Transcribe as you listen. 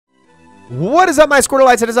What is up, my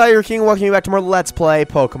Squirtleites? It is I, your king, welcoming you back to more Let's Play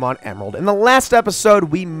Pokemon Emerald. In the last episode,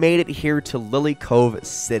 we made it here to Lilycove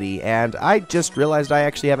City, and I just realized I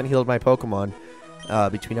actually haven't healed my Pokemon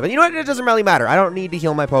between them. But you know what? It doesn't really matter. I don't need to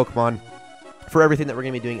heal my Pokemon for everything that we're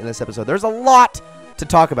going to be doing in this episode. There's a lot to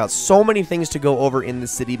talk about. So many things to go over in the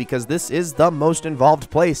city because this is the most involved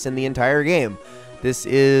place in the entire game. This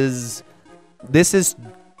is this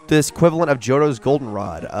equivalent of Johto's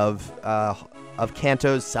Goldenrod, of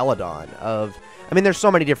Kanto's Celadon, I mean, there's so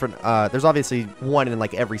many different, there's obviously one in,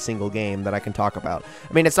 like, every single game that I can talk about.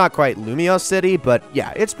 I mean, it's not quite Lumio City, but,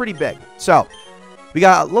 yeah, it's pretty big. So, we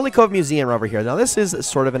got Lilycove Museum over here. Now, this is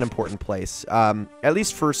sort of an important place, at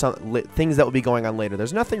least for some things that will be going on later.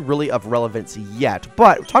 There's nothing really of relevance yet,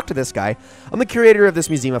 but talk to this guy. I'm the curator of this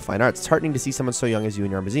Museum of Fine Arts. It's heartening to see someone so young as you in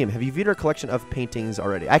your museum. Have you viewed our collection of paintings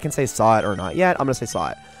already? I can say saw it or not yet. I'm going to say saw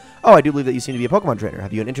it. Oh, I do believe that you seem to be a Pokemon trainer.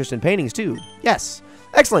 Have you an interest in paintings, too? Yes.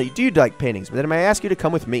 Excellent. You do like paintings, but then I ask you to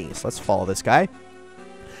come with me. So let's follow this guy.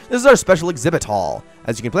 This is our special exhibit hall.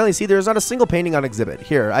 As you can plainly see, there is not a single painting on exhibit.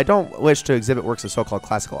 Here, I don't wish to exhibit works of so-called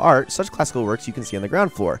classical art. Such classical works you can see on the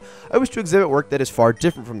ground floor. I wish to exhibit work that is far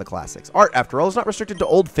different from the classics. Art, after all, is not restricted to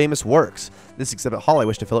old famous works. This exhibit hall I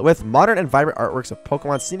wish to fill it with modern and vibrant artworks of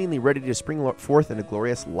Pokemon seemingly ready to spring forth into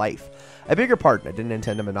glorious life. I beg your pardon, I didn't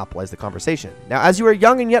intend to monopolize the conversation. Now, as you are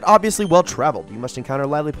young and yet obviously well-traveled, you must encounter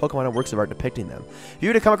lively Pokemon and works of art depicting them. If you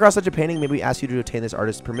were to come across such a painting, maybe we ask you to obtain this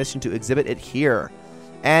artist's permission to exhibit it here.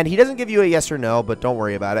 And he doesn't give you a yes or no, but don't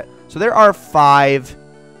worry about it. So there are 5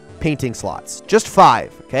 painting slots. Just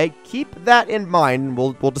 5, okay? Keep that in mind.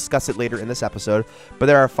 We'll discuss it later in this episode, but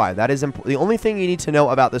there are 5. That is the only thing you need to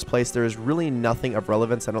know about this place. There is really nothing of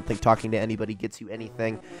relevance. I don't think talking to anybody gets you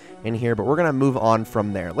anything in here, but we're going to move on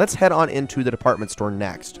from there. Let's head on into the department store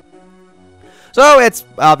next. So it's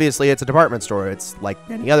obviously it's a department store. It's like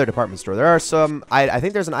any other department store. There are some, I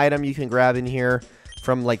think there's an item you can grab in here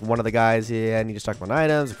from like one of the guys. Yeah, I need to talk about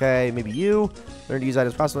items. Okay, maybe you learn to use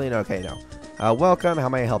items possibly. No, okay, no. Welcome. How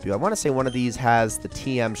may I help you? I want to say one of these has the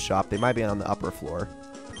TM shop. They might be on the upper floor.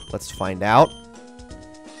 Let's find out.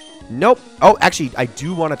 Nope. Oh, actually, I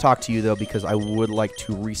do want to talk to you though because I would like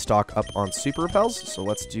to restock up on super repels. So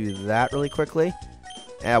let's do that really quickly.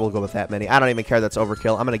 Yeah, we'll go with that many. I don't even care. That's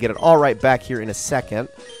overkill. I'm gonna get it all right back here in a second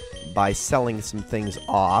by selling some things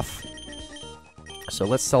off. So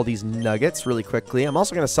let's sell these nuggets really quickly. I'm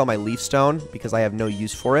also going to sell my leaf stone because I have no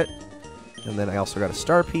use for it. And then I also got a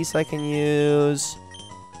star piece I can use.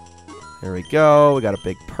 There we go. We got a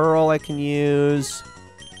big pearl I can use.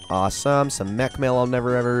 Awesome. Some mech mail I'll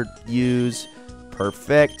never ever use.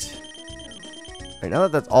 Perfect. All right, now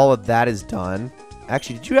that all of that is done.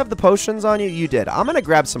 Actually, did you have the potions on you? You did. I'm going to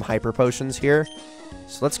grab some hyper potions here.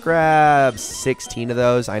 So let's grab 16 of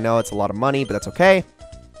those. I know it's a lot of money, but that's okay.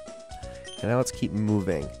 And now let's keep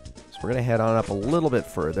moving. So we're going to head on up a little bit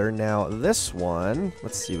further. Now, this one,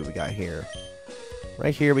 let's see what we got here.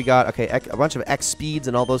 Right here we got, okay, a bunch of X speeds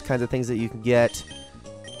and all those kinds of things that you can get.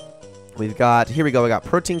 We've got, here we go, we got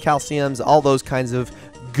protein calciums, all those kinds of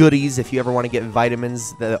goodies if you ever want to get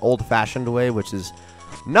vitamins the old-fashioned way, which is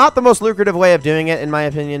not the most lucrative way of doing it, in my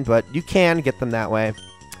opinion, but you can get them that way.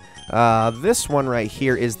 This one right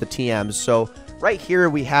here is the TMs. So right here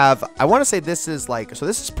we have, I want to say this is like, so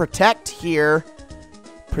this is protect here.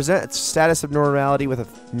 Present status of normality with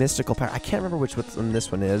a mystical power. I can't remember which one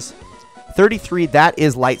this one is. 33, that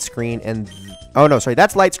is light screen. And, oh no, sorry,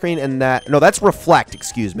 that's light screen and that, no, that's reflect,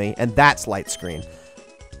 excuse me. And that's light screen.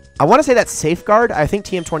 I want to say that's safeguard. I think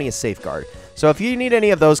TM20 is safeguard. So if you need any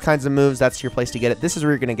of those kinds of moves, that's your place to get it. This is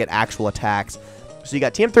where you're going to get actual attacks. So you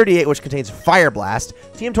got TM38, which contains Fire Blast.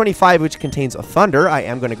 TM25, which contains Thunder. I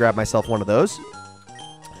am going to grab myself one of those.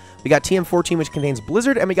 We got TM14, which contains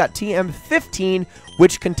Blizzard. And we got TM15,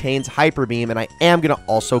 which contains Hyper Beam. And I am going to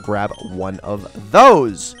also grab one of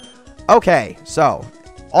those. Okay, so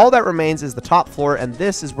all that remains is the top floor. And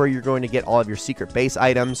this is where you're going to get all of your secret base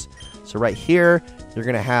items. So right here, you're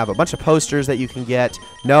going to have a bunch of posters that you can get.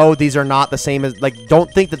 No, these are not the same as, like,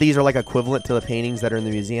 don't think that these are, like, equivalent to the paintings that are in the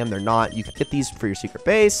museum. They're not. You can get these for your secret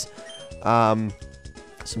base. Some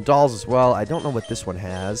dolls as well. I don't know what this one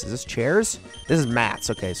has. Is this chairs? This is mats.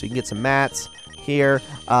 Okay, so you can get some mats here.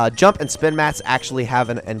 Jump and spin mats actually have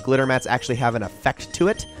and glitter mats actually have an effect to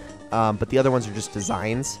it. But the other ones are just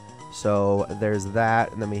designs. So there's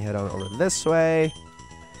that. And then we head on over this way.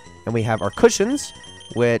 And we have our cushions,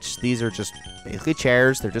 which these are just basically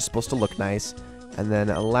chairs. They're just supposed to look nice. And then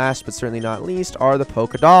last but certainly not least are the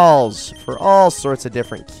Poké Dolls for all sorts of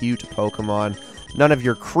different cute Pokemon. None of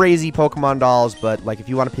your crazy Pokemon dolls, but like if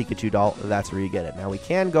you want a Pikachu doll, that's where you get it. Now we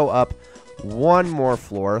can go up one more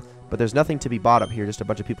floor, but there's nothing to be bought up here, just a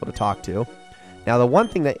bunch of people to talk to. Now, the one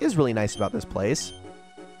thing that is really nice about this place...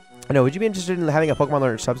 I know, would you be interested in having a Pokemon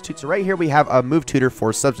Learner Substitute? So right here we have a move tutor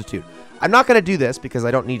for Substitute. I'm not going to do this because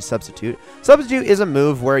I don't need Substitute. Substitute is a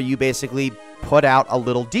move where you basically put out a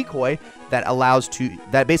little decoy that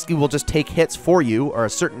that basically will just take hits for you, or a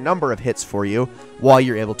certain number of hits for you, while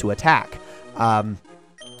you're able to attack. I'm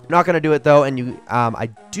not going to do it though, and I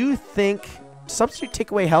do think Substitute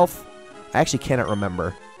take away health. I actually cannot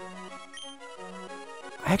remember.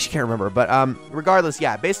 But regardless,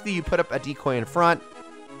 yeah, basically you put up a decoy in front.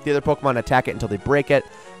 The other Pokemon attack it until they break it,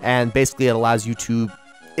 and basically it allows you to,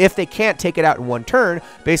 if they can't take it out in one turn,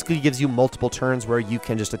 basically gives you multiple turns where you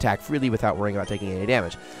can just attack freely without worrying about taking any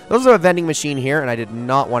damage. There's a vending machine here, and I did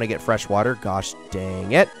not want to get fresh water. Gosh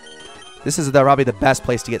dang it. This is probably the best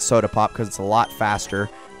place to get Soda Pop because it's a lot faster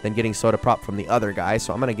than getting Soda Pop from the other guy,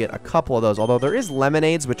 so I'm going to get a couple of those, although there is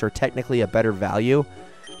lemonades, which are technically a better value.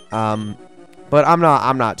 But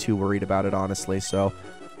I'm not too worried about it, honestly, so...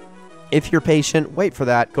 If you're patient, wait for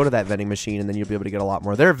that, go to that vending machine, and then you'll be able to get a lot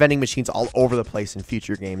more. There are vending machines all over the place in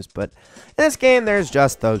future games, but in this game, there's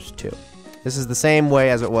just those two. This is the same way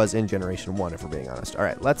as it was in Generation 1, if we're being honest. All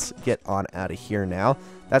right, let's get on out of here now.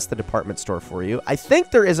 That's the department store for you. I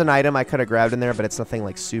think there is an item I could have grabbed in there, but it's nothing,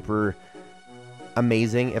 like, super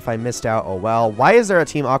amazing. If I missed out, oh well. Why is there a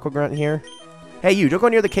Team Aqua Grunt here? Hey, you, don't go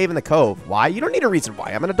near the cave in the cove. Why? You don't need a reason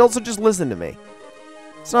why. I'm an adult, so just listen to me.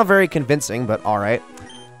 It's not very convincing, but all right.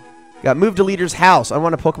 Got Move Deleter's house.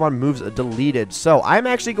 Unwanted Pokemon moves deleted. So I'm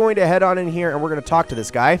actually going to head on in here and we're going to talk to this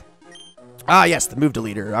guy. Ah, yes, the Move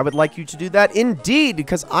Deleter. I would like you to do that indeed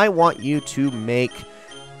because I want you to make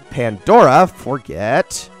Pandora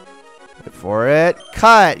forget. Wait for it.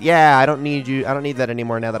 Cut. Yeah, I don't need you. I don't need that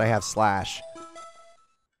anymore now that I have Slash.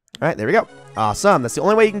 All right, there we go. Awesome. That's the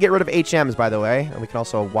only way you can get rid of HMs, by the way. And we can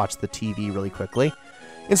also watch the TV really quickly.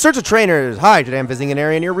 In search of trainers. Hi, today I'm visiting an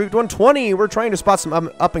area near Route 120. We're trying to spot some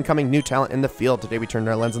up-and-coming new talent in the field. Today we turned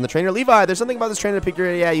our lens on the trainer Levi. There's something about this trainer that piqued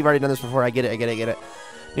your... Yeah, you've already done this before. I get it.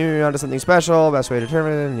 You're onto something special. Best way to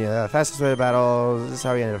determine. Yeah, fastest way to battle. This is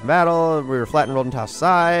how we ended up in battle. We were flat and rolled into tough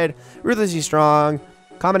side. Ruthlessly strong.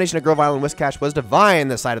 Combination of Grovyle and Whiscash was divine.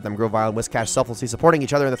 The sight of them, Grovyle and Whiscash, selflessly supporting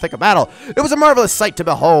each other in the thick of battle. It was a marvelous sight to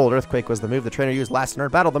behold. Earthquake was the move the trainer used last in our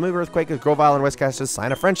battle. The move Earthquake is Grovyle and Whiscash's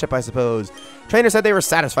sign of friendship, I suppose. Trainer said they were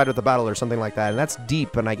satisfied with the battle or something like that, and that's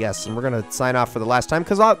deep, and I guess. And we're going to sign off for the last time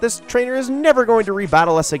because this trainer is never going to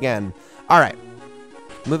rebattle us again. All right.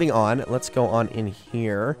 Moving on. Let's go on in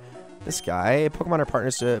here. This guy, Pokemon are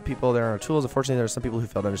partners to people. There are tools. Unfortunately, there are some people who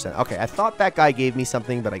fail to understand. Okay, I thought that guy gave me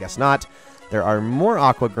something, but I guess not. There are more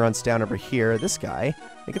Aqua Grunts down over here. This guy,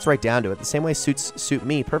 I think it's right down to it. The same way suit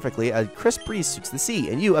me perfectly. A crisp breeze suits the sea,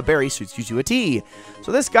 and you, a berry, suits you to a tea.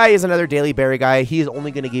 So this guy is another daily berry guy. He is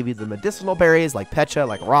only going to give you the medicinal berries, like Pecha,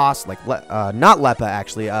 like Ross, like not Lepa,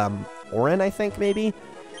 actually. Orin, I think, maybe.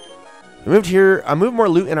 We moved here. I moved more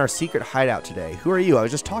loot in our secret hideout today. Who are you? I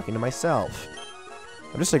was just talking to myself.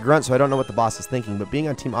 I'm just a grunt, so I don't know what the boss is thinking. But being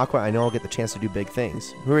on Team Aqua, I know I'll get the chance to do big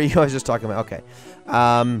things. Who are you? I was just talking about. Okay.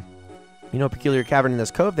 You know, a peculiar cavern in this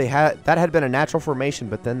cove. That had been a natural formation,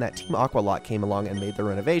 but then that Team Aqua lot came along and made the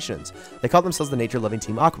renovations. They called themselves the nature-loving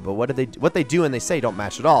Team Aqua, but what they do and they say don't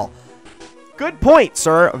match at all. Good point,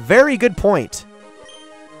 sir. Very good point.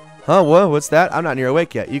 Huh? What's that? I'm not near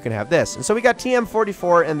awake yet. You can have this. And so we got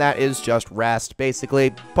TM44, and that is just rest.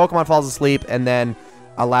 Basically, Pokemon falls asleep and then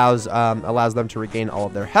allows them to regain all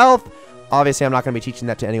of their health. Obviously, I'm not going to be teaching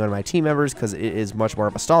that to any one of my team members because it is much more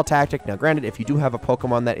of a stall tactic. Now, granted, if you do have a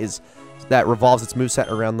Pokemon that revolves its moveset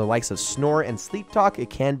around the likes of Snore and Sleep Talk, it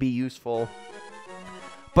can be useful.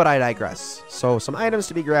 But I digress. So, some items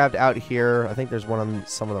to be grabbed out here. I think there's one on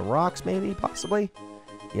some of the rocks, maybe, possibly.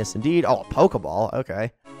 Yes, indeed. Oh, a Pokeball.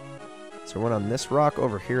 Okay. Is there one on this rock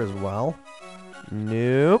over here as well?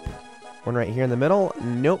 Nope. One right here in the middle.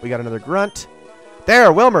 Nope. We got another grunt.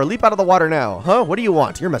 There, Wilmer, leap out of the water now. Huh? What do you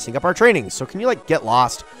want? You're messing up our training. So can you, like, get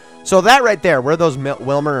lost? So that right there, where those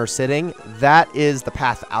Wilmer are sitting, that is the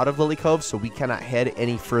path out of Lilycove, so we cannot head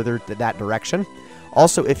any further to that direction.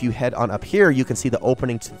 Also, if you head on up here, you can see the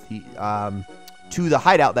opening to the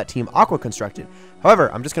hideout that Team Aqua constructed.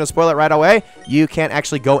 However, I'm just going to spoil it right away. You can't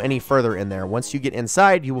actually go any further in there. Once you get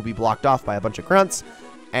inside, you will be blocked off by a bunch of grunts,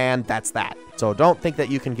 and that's that. So don't think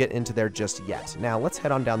that you can get into there just yet. Now, let's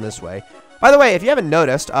head on down this way. By the way, if you haven't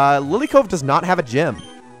noticed, Lilycove does not have a gym.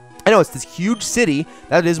 I know it's this huge city.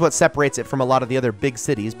 That is what separates it from a lot of the other big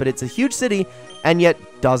cities. But it's a huge city and yet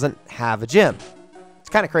doesn't have a gym. It's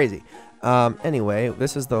kind of crazy. Anyway,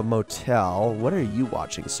 this is the motel. What are you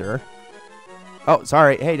watching, sir? Oh,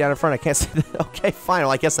 sorry. Hey, down in front, I can't see that. Okay, fine.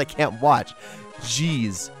 Well, I guess I can't watch.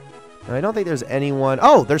 Jeez. Now, I don't think there's anyone.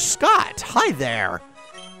 Oh, there's Scott. Hi there.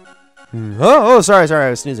 Sorry, I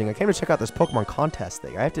was sneezing. I came to check out this Pokemon contest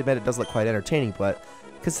thing. I have to admit it does look quite entertaining, but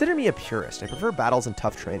consider me a purist. I prefer battles and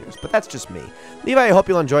tough trainers, but that's just me. Levi, I hope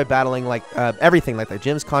you'll enjoy battling like everything, like the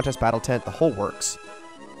gyms, contest, battle tent, the whole works.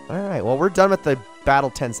 Alright, well, we're done with the battle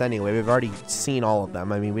tents anyway. We've already seen all of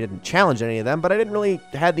them. I mean, we didn't challenge any of them, but I didn't really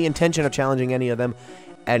have the intention of challenging any of them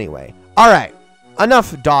anyway. Alright,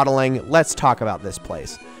 enough dawdling. Let's talk about this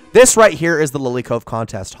place. This right here is the Lilycove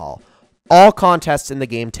Contest Hall. All contests in the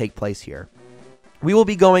game take place here. We will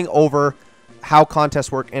be going over how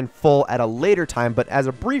contests work in full at a later time, but as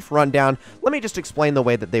a brief rundown, let me just explain the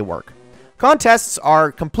way that they work. Contests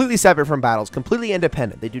are completely separate from battles, completely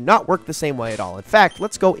independent. They do not work the same way at all. In fact,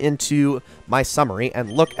 let's go into my summary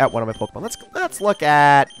and look at one of my Pokemon. Let's look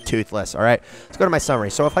at Toothless, all right? Let's go to my summary.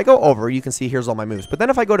 So if I go over, you can see here's all my moves. But then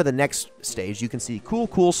if I go to the next stage, you can see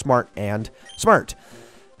Cool, Smart, and Smart.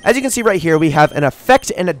 As you can see right here, we have an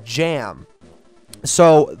effect and a jam.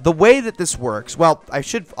 So the way that this works, well,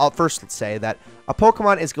 I'll first say that a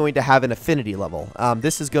Pokemon is going to have an affinity level.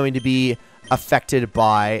 This is going to be affected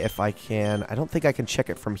by, if I can, I don't think I can check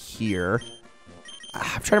it from here.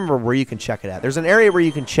 I'm trying to remember where you can check it at. There's an area where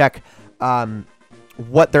you can check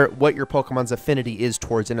what your Pokemon's affinity is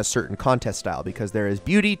towards in a certain contest style, because there is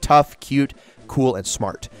beauty, tough, cute, cool, and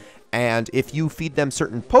smart. And if you feed them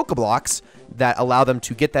certain Pokeblocks that allow them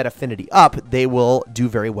to get that affinity up, they will do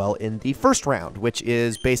very well in the first round, which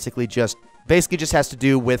is basically just has to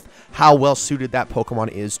do with how well suited that Pokemon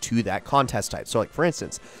is to that contest type. So like for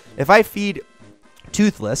instance, if I feed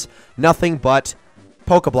Toothless nothing but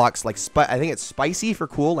Pokeblocks, like I think it's spicy for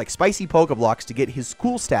cool, like spicy Pokeblocks to get his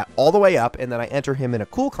cool stat all the way up, and then I enter him in a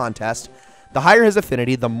cool contest, the higher his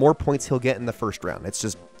affinity, the more points he'll get in the first round. It's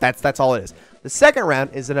just, that's all it is. The second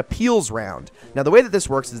round is an appeals round. Now, the way that this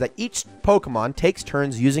works is that each Pokemon takes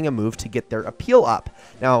turns using a move to get their appeal up.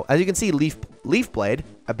 Now, as you can see, Leaf Blade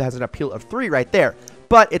has an appeal of 3 right there,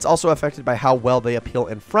 but it's also affected by how well they appeal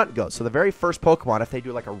in front goes. So the very first Pokemon, if they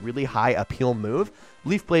do like a really high appeal move,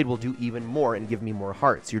 Leaf Blade will do even more and give me more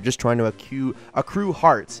hearts. You're just trying to accrue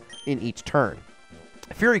hearts in each turn.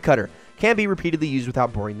 Fury Cutter can be repeatedly used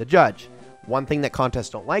without boring the judge. One thing that contests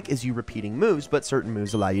don't like is you repeating moves, but certain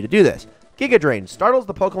moves allow you to do this. Giga Drain startles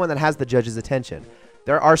the Pokemon that has the judge's attention.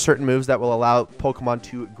 There are certain moves that will allow Pokemon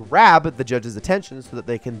to grab the judge's attention so that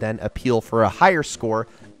they can then appeal for a higher score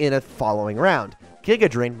in a following round. Giga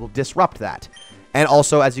Drain will disrupt that. And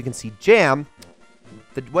also, as you can see, Jam,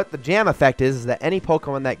 what the Jam effect is that any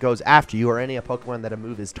Pokemon that goes after you or any Pokemon that a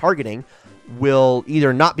move is targeting will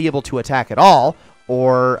either not be able to attack at all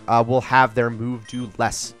or will have their move do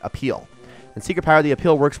less appeal. In Secret Power, the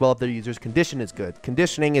appeal works well if the user's condition is good.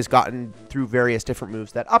 Conditioning is gotten through various different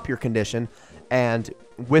moves that up your condition, and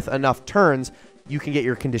with enough turns, you can get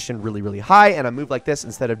your condition really, really high, and a move like this,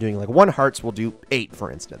 instead of doing like 1 hearts, will do 8,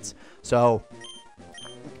 for instance. So,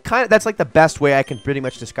 that's like the best way I can pretty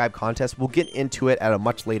much describe contests. We'll get into it at a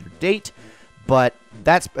much later date, but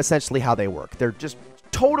that's essentially how they work. They're just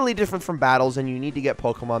totally different from battles, and you need to get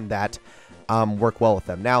Pokemon that work well with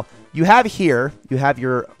them. Now, you have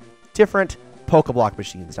your different Pokeblock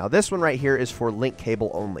machines. Now, this one right here is for link cable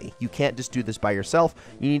only. You can't just do this by yourself.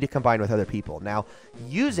 You need to combine with other people. Now,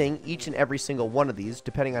 using each and every single one of these,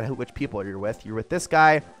 depending on which people you're with this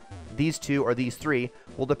guy, these 2, or these 3,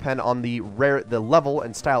 will depend on the level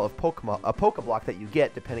and style of Pokeblock that you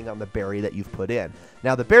get, depending on the berry that you've put in.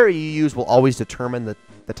 Now, the berry you use will always determine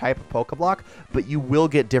the type of Pokeblock, but you will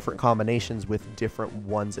get different combinations with different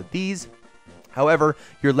ones of these. However,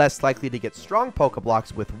 you're less likely to get strong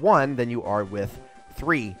Pokeblocks with 1 than you are with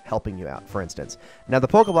 3 helping you out, for instance. Now, the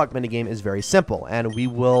Pokeblock minigame is very simple, and we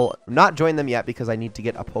will not join them yet because I need to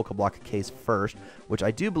get a Pokeblock case first, which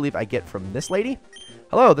I do believe I get from this lady.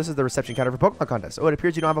 Hello, this is the reception counter for Pokemon contest. Oh, it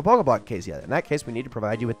appears you don't have a Pokeblock case yet. In that case, we need to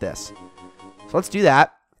provide you with this. So let's do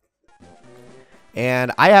that.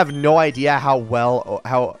 And I have no idea how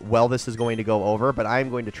well this is going to go over, but I'm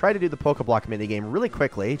going to try to do the Pokeblock minigame really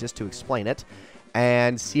quickly, just to explain it,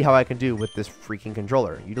 and see how I can do with this freaking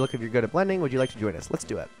controller. You look if you're good at blending. Would you like to join us? Let's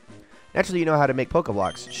do it. Naturally, you know how to make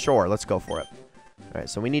Pokeblocks. Sure, let's go for it. All right,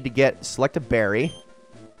 so we need to select a berry.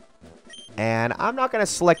 And I'm not going to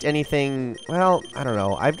select anything, well, I don't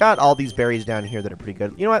know. I've got all these berries down here that are pretty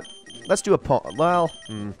good. You know what? Let's do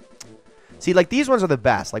See, like, these ones are the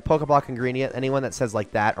best. Like, Pokeblock ingredient, anyone that says like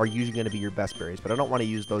that are usually going to be your best berries. But I don't want to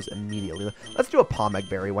use those immediately. Let's do a Pomeg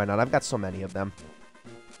berry. Why not? I've got so many of them.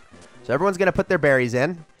 So everyone's going to put their berries in.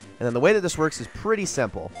 And then the way that this works is pretty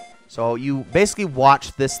simple. So you basically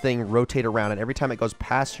watch this thing rotate around. And every time it goes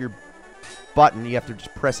past your button, you have to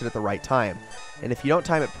just press it at the right time. And if you don't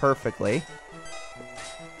time it perfectly...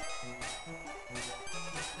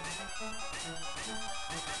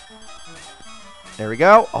 There we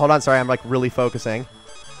go. Hold on, sorry, I'm like really focusing.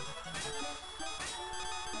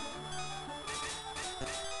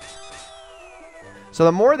 So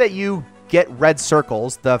the more that you get red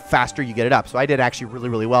circles, the faster you get it up. So I did actually really,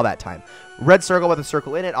 really well that time. Red circle with a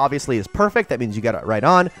circle in it obviously is perfect. That means you get it right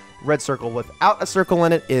on. Red circle without a circle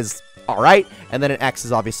in it is all right. And then an X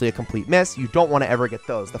is obviously a complete miss. You don't want to ever get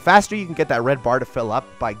those. The faster you can get that red bar to fill up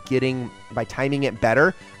by timing it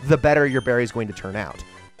better, the better your berry is going to turn out.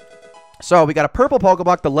 So we got a purple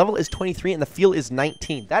Pokeblock. The level is 23 and the feel is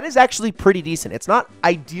 19. That is actually pretty decent. It's not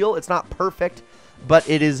ideal. It's not perfect, but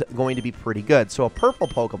it is going to be pretty good. So a purple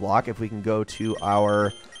Pokeblock, if we can go to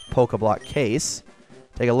our Pokeblock case,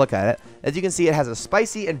 take a look at it. As you can see, it has a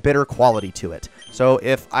spicy and bitter quality to it. So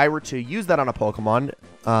if I were to use that on a Pokemon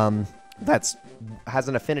has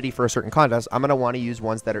an affinity for a certain contest, I'm going to want to use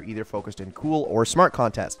ones that are either focused in cool or smart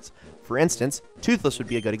contests. For instance, Toothless would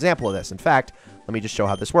be a good example of this. In fact, let me just show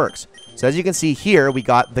how this works. So as you can see here, we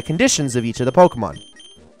got the conditions of each of the Pokemon.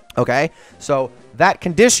 Okay, so that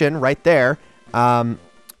condition right there,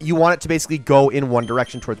 you want it to basically go in one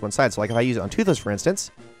direction towards one side. So like if I use it on Toothless, for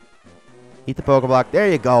instance, eat the Pokeblock.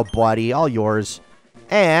 There you go, buddy. All yours.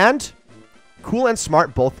 And cool and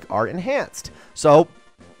smart both are enhanced. So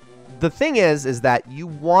the thing is that you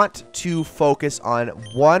want to focus on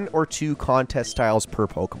 1 or 2 contest styles per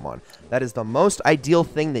Pokemon. That is the most ideal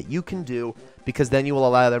thing that you can do, because then you will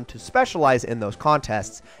allow them to specialize in those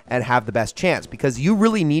contests and have the best chance, because you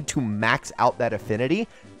really need to max out that affinity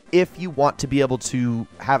if you want to be able to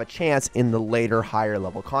have a chance in the later higher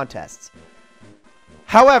level contests.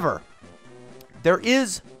 However, there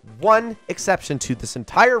is one exception to this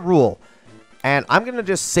entire rule, and I'm going to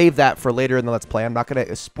just save that for later in the Let's Play. I'm not going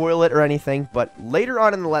to spoil it or anything, but later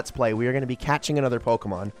on in the Let's Play, we are going to be catching another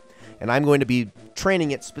Pokemon, and I'm going to be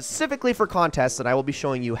training it specifically for contests, and I will be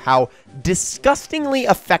showing you how disgustingly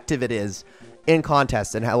effective it is in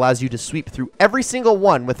contests, and it allows you to sweep through every single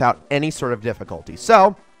one without any sort of difficulty.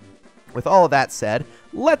 So, with all of that said,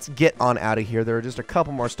 let's get on out of here. There are just a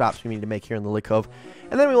couple more stops we need to make here in Lilycove,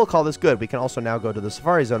 and then we will call this good. We can also now go to the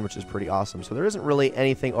Safari Zone, which is pretty awesome. So there isn't really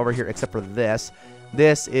anything over here except for this.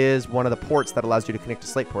 This is one of the ports that allows you to connect to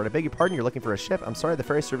Slateport. I beg your pardon, you're looking for a ship. I'm sorry, the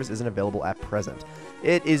ferry service isn't available at present.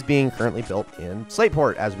 It is being currently built in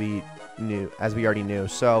Slateport, as we already knew.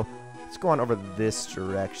 So let's go on over this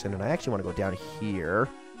direction, and I actually want to go down here.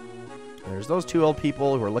 And there's those 2 old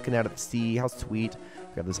people who are looking out at the sea. How sweet.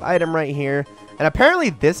 We have this item right here. And apparently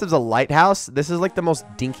this is a lighthouse. This is like the most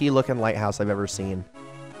dinky looking lighthouse I've ever seen.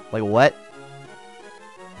 Like, what?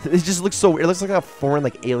 It just looks so weird. It looks like a foreign,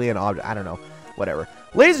 like, alien object. I don't know. Whatever.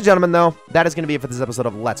 Ladies and gentlemen, though, that is going to be it for this episode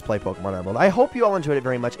of Let's Play Pokemon Emerald. I hope you all enjoyed it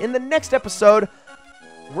very much. In the next episode,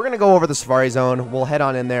 we're going to go over the Safari Zone. We'll head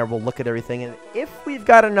on in there. We'll look at everything. And if we've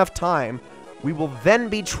got enough time, we will then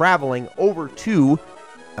be traveling over to,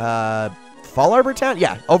 Fall Arbor Town?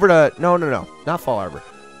 Yeah, over to... No, not Fall Arbor.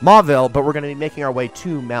 Mauville, but we're going to be making our way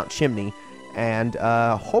to Mount Chimney. And,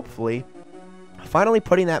 hopefully, finally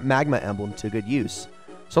putting that magma emblem to good use.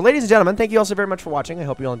 So, ladies and gentlemen, thank you all so very much for watching. I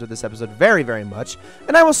hope you all enjoyed this episode very, very much.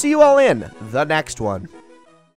 And I will see you all in the next one.